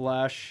in the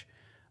flesh.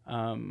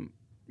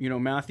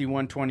 Matthew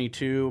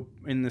 1:22,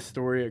 in this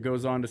story, it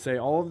goes on to say,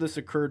 all of this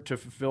occurred to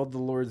fulfill the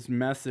Lord's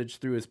message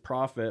through his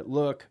prophet.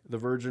 Look, the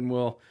virgin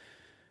will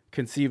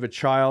conceive a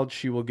child.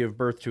 She will give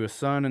birth to a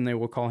son, and they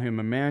will call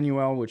him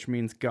Emmanuel, which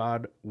means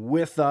God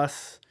with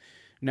us.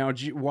 Now,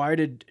 why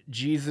did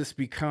Jesus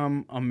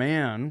become a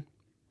man?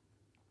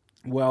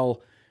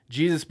 Well,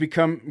 Jesus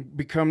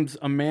becomes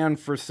a man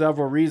for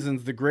several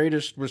reasons. The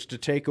greatest was to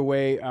take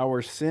away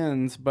our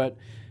sins, but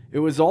it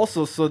was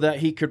also so that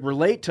he could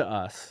relate to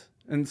us.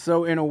 And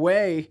so in a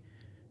way,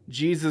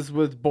 Jesus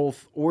was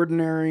both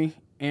ordinary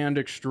and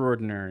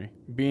extraordinary,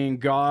 being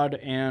God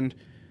and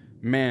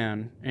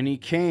man. And he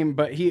came,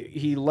 but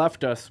he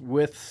left us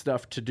with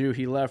stuff to do.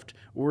 He left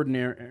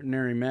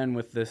ordinary men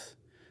with this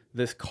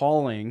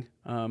calling.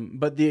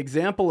 But the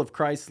example of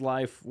Christ's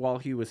life while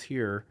he was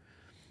here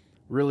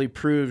really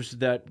proves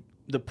that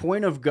the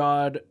point of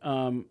God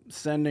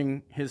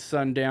sending his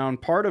son down,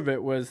 part of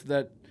it was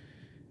that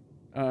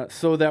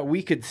so that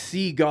we could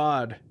see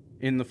God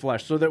in the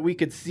flesh, so that we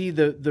could see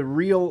the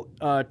real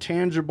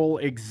tangible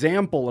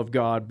example of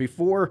God.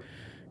 Before,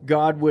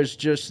 God was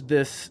just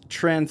this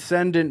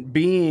transcendent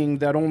being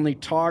that only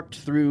talked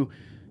through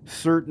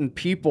certain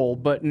people.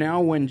 But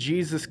now when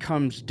Jesus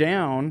comes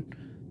down,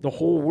 the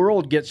whole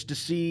world gets to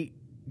see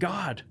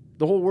God.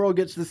 The whole world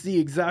gets to see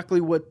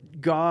exactly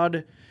what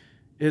God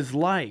is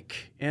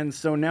like. And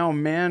so now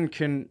man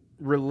can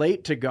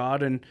relate to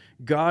God, and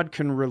God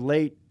can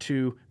relate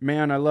to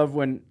man. I love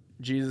when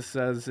Jesus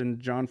says in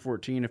John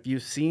 14, if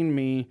you've seen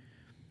me,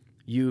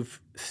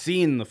 you've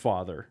seen the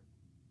Father,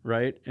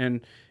 right?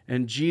 And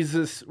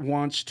Jesus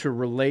wants to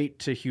relate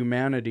to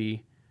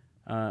humanity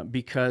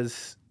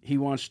because he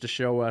wants to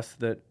show us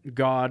that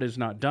God is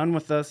not done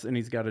with us, and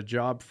he's got a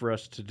job for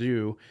us to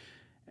do.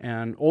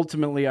 And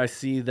ultimately, I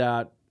see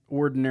that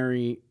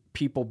ordinary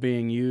people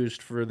being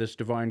used for this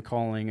divine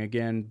calling,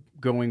 again,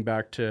 going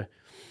back to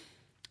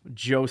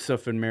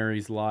Joseph and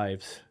Mary's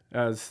lives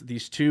as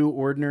these two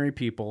ordinary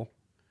people.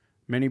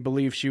 Many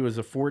believe she was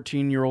a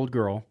 14-year-old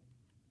girl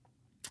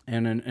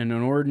and an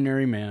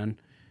ordinary man,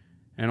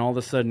 and all of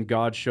a sudden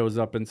God shows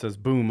up and says,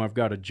 boom, I've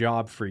got a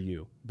job for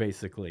you,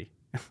 basically.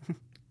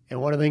 And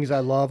one of the things I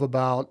love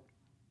about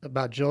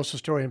Joseph's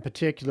story in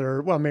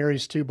particular, well,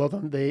 Mary's too, both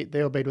of them,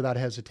 they obeyed without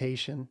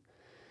hesitation.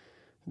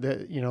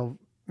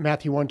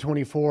 Matthew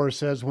 1:24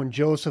 says, when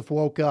Joseph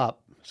woke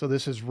up, so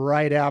this is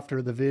right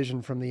after the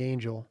vision from the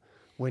angel,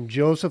 when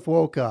Joseph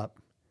woke up,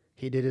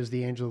 he did as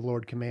the angel of the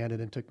Lord commanded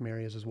and took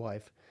Mary as his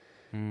wife.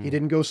 He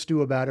didn't go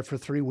stew about it for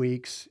 3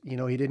 weeks. He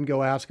didn't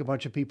go ask a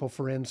bunch of people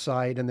for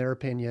insight and their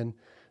opinion.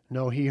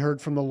 No, he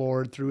heard from the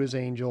Lord through his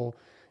angel,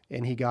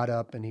 and he got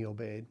up and he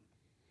obeyed.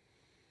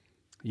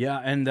 Yeah,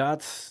 and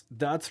that's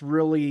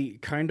really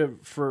kind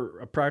of for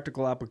a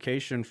practical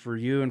application for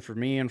you and for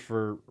me and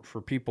for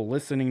people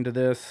listening to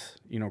this,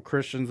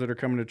 Christians that are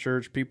coming to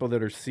church, people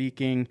that are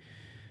seeking.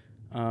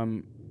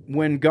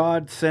 When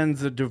God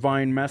sends a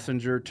divine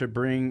messenger to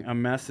bring a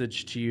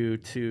message to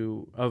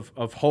you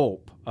of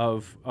hope,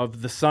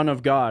 of the Son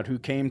of God who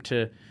came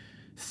to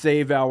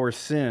save our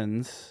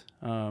sins,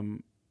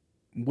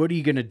 what are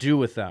you going to do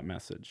with that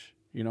message?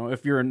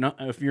 If you're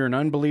an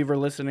unbeliever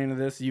listening to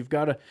this, you've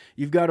got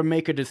to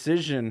make a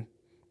decision.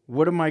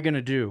 What am I going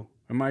to do?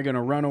 Am I going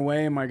to run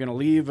away? Am I going to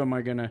leave? Am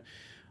I going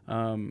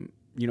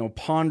to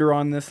ponder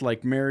on this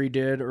like Mary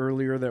did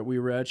earlier that we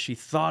read? She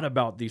thought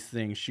about these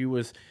things. She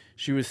was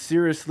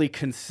seriously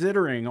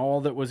considering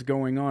all that was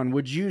going on.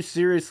 Would you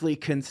seriously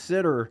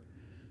consider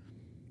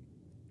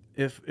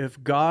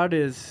if God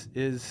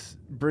is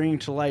bringing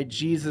to light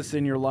Jesus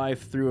in your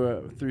life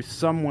through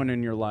someone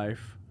in your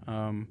life?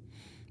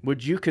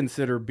 Would you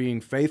consider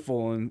being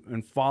faithful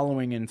and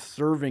following and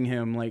serving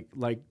him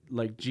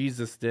like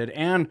Jesus did,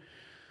 and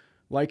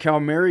like how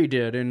Mary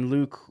did in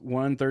Luke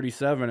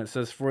 1:37? It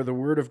says, "For the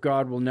word of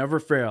God will never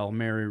fail,"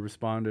 Mary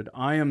responded.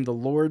 "I am the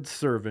Lord's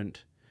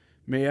servant.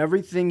 May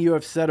everything you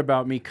have said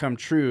about me come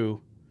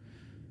true."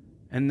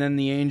 And then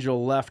the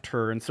angel left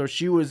her. And so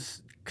she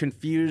was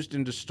confused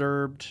and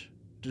disturbed,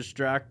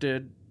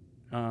 distracted,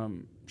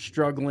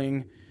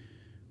 struggling,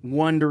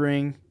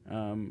 wondering.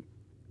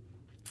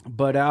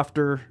 But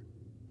after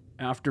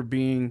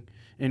being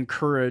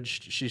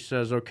encouraged, she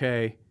says,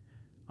 okay,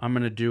 I'm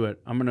going to do it.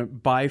 I'm going to,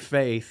 by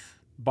faith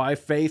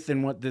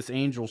in what this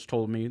angel's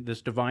told me,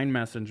 this divine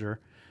messenger,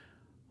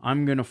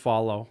 I'm going to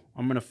follow.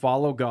 I'm going to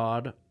follow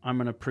God. I'm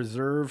going to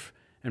preserve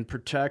and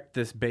protect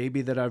this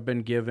baby that I've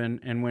been given.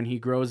 And when he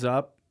grows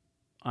up,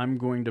 I'm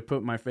going to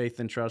put my faith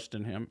and trust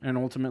in him. And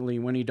ultimately,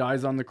 when he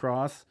dies on the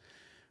cross,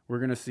 we're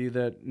going to see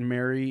that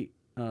Mary,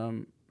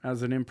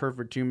 as an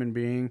imperfect human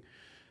being,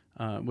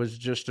 was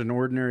just an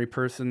ordinary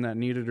person that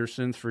needed her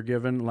sins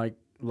forgiven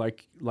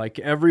like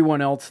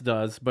everyone else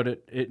does, but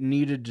it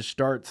needed to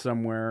start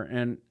somewhere.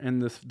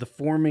 And the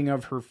forming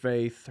of her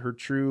faith, her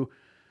true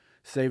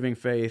saving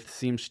faith,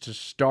 seems to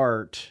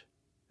start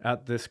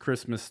at this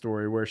Christmas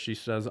story where she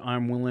says,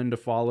 I'm willing to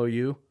follow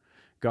you.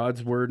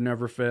 God's word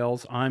never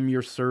fails. I'm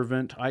your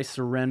servant. I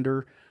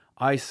surrender.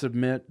 I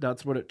submit.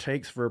 That's what it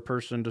takes for a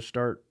person to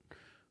start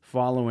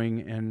following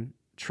and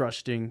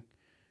trusting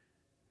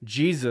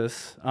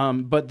Jesus.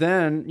 But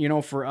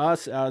then, for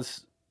us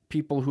as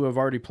people who have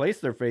already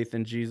placed their faith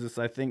in Jesus,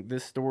 I think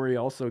this story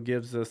also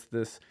gives us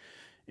this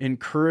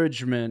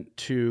encouragement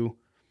to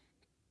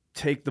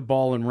take the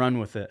ball and run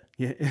with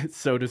it,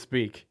 so to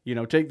speak.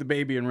 Take the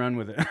baby and run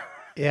with it.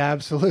 Yeah,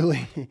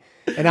 absolutely.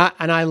 And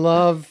I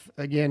love,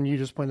 again, you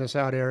just pointed this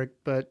out, Eric,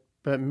 but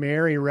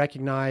Mary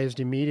recognized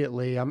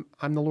immediately, I'm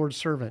the Lord's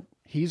servant.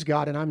 He's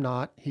God and I'm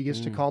not. He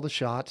gets to call the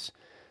shots.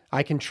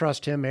 I can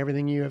trust him.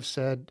 Everything you have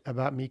said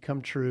about me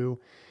come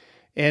true.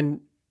 And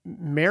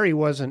Mary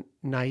wasn't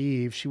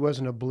naive. She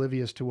wasn't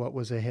oblivious to what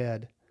was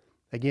ahead.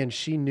 Again,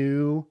 she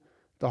knew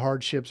the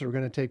hardships that were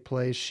going to take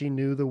place. She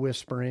knew the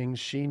whisperings.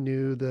 She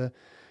knew the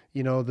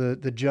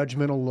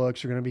judgmental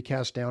looks are going to be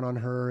cast down on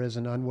her as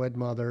an unwed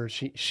mother.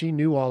 She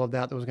knew all of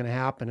that was going to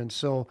happen. And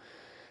so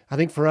I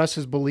think for us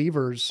as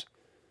believers,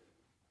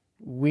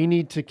 we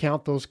need to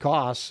count those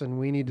costs and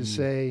we need to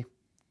say,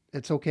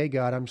 it's okay,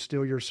 God, I'm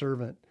still your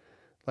servant.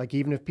 Like,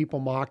 even if people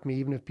mock me,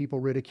 even if people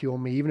ridicule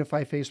me, even if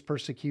I face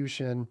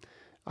persecution,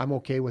 I'm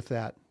okay with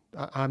that.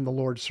 I'm the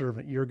Lord's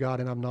servant. You're God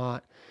and I'm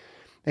not.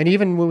 And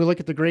even when we look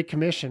at the Great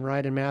Commission,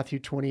 right, in Matthew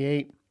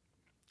 28,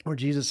 where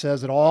Jesus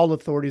says that all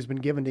authority has been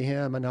given to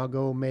him, and now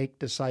go make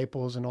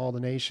disciples in all the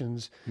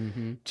nations,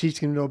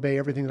 teaching them to obey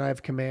everything that I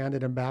have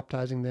commanded, and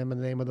baptizing them in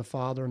the name of the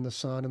Father and the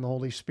Son and the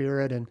Holy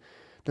Spirit. And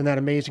then that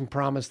amazing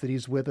promise that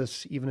he's with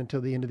us even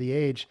until the end of the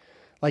age.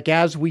 Like,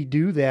 as we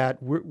do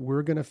that,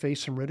 we're going to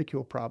face some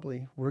ridicule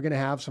probably. We're going to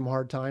have some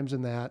hard times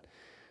in that.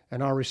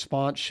 And our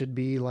response should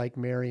be like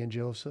Mary and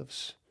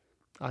Joseph's.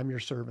 I'm your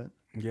servant.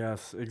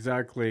 Yes,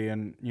 exactly.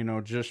 And,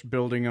 just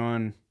building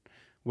on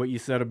what you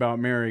said about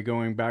Mary,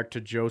 going back to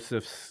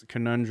Joseph's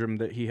conundrum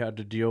that he had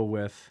to deal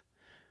with.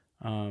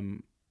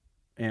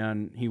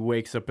 And he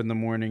wakes up in the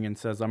morning and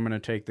says, I'm going to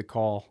take the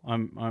call.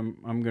 I'm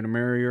going to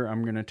marry her.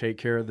 I'm going to take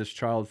care of this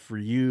child for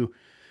you,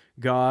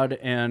 God.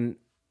 And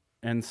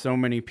so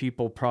many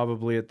people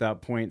probably at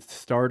that point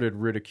started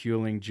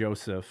ridiculing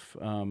Joseph.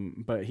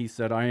 But he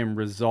said, I am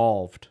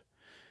resolved.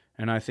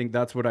 And I think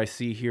that's what I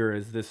see here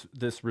is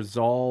this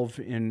resolve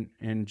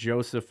in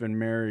Joseph and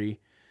Mary.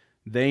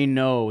 They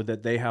know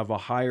that they have a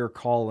higher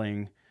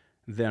calling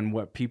than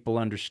what people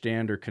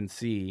understand or can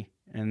see,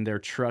 and they're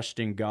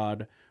trusting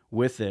God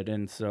with it.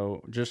 And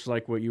so just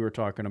like what you were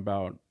talking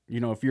about,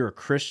 if you're a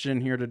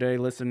Christian here today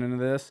listening to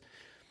this,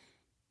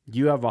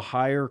 you have a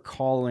higher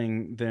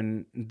calling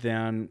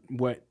than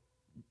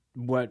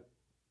what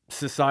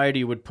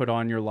society would put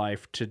on your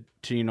life to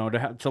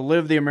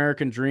live the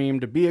American dream,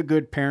 to be a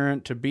good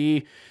parent, to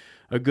be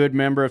a good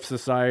member of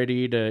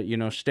society,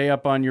 to, stay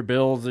up on your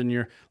bills and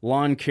your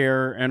lawn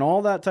care and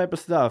all that type of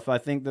stuff. I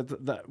think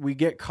that we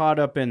get caught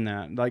up in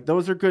that. Like,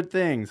 those are good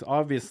things.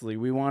 Obviously,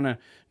 we want to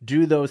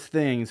do those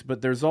things,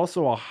 but there's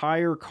also a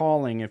higher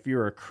calling if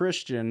you're a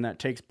Christian that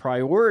takes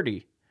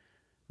priority,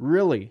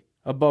 really,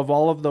 above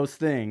all of those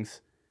things,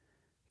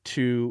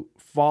 to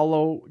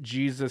follow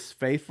Jesus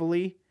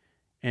faithfully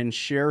and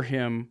share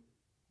him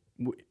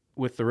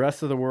with the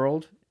rest of the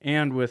world,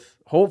 and with,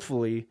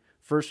 hopefully,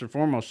 first and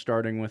foremost,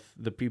 starting with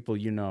the people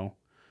you know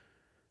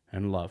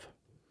and love.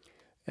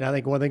 And I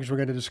think one of the things we're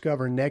going to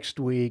discover next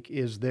week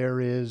is there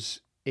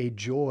is a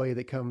joy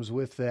that comes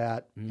with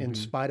that in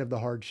spite of the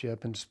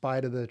hardship, in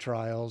spite of the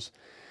trials.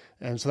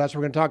 And so that's what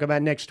we're going to talk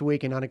about next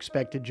week, in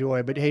unexpected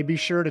joy. But hey, be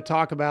sure to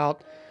talk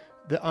about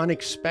the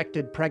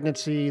unexpected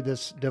pregnancy,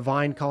 this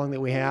divine calling that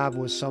we have,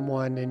 with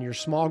someone in your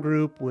small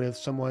group, with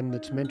someone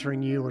that's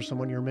mentoring you or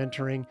someone you're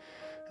mentoring.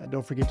 And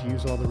don't forget to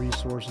use all the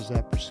resources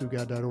at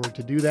pursuegod.org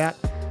to do that.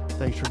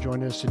 Thanks for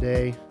joining us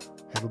today.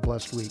 Have a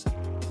blessed week.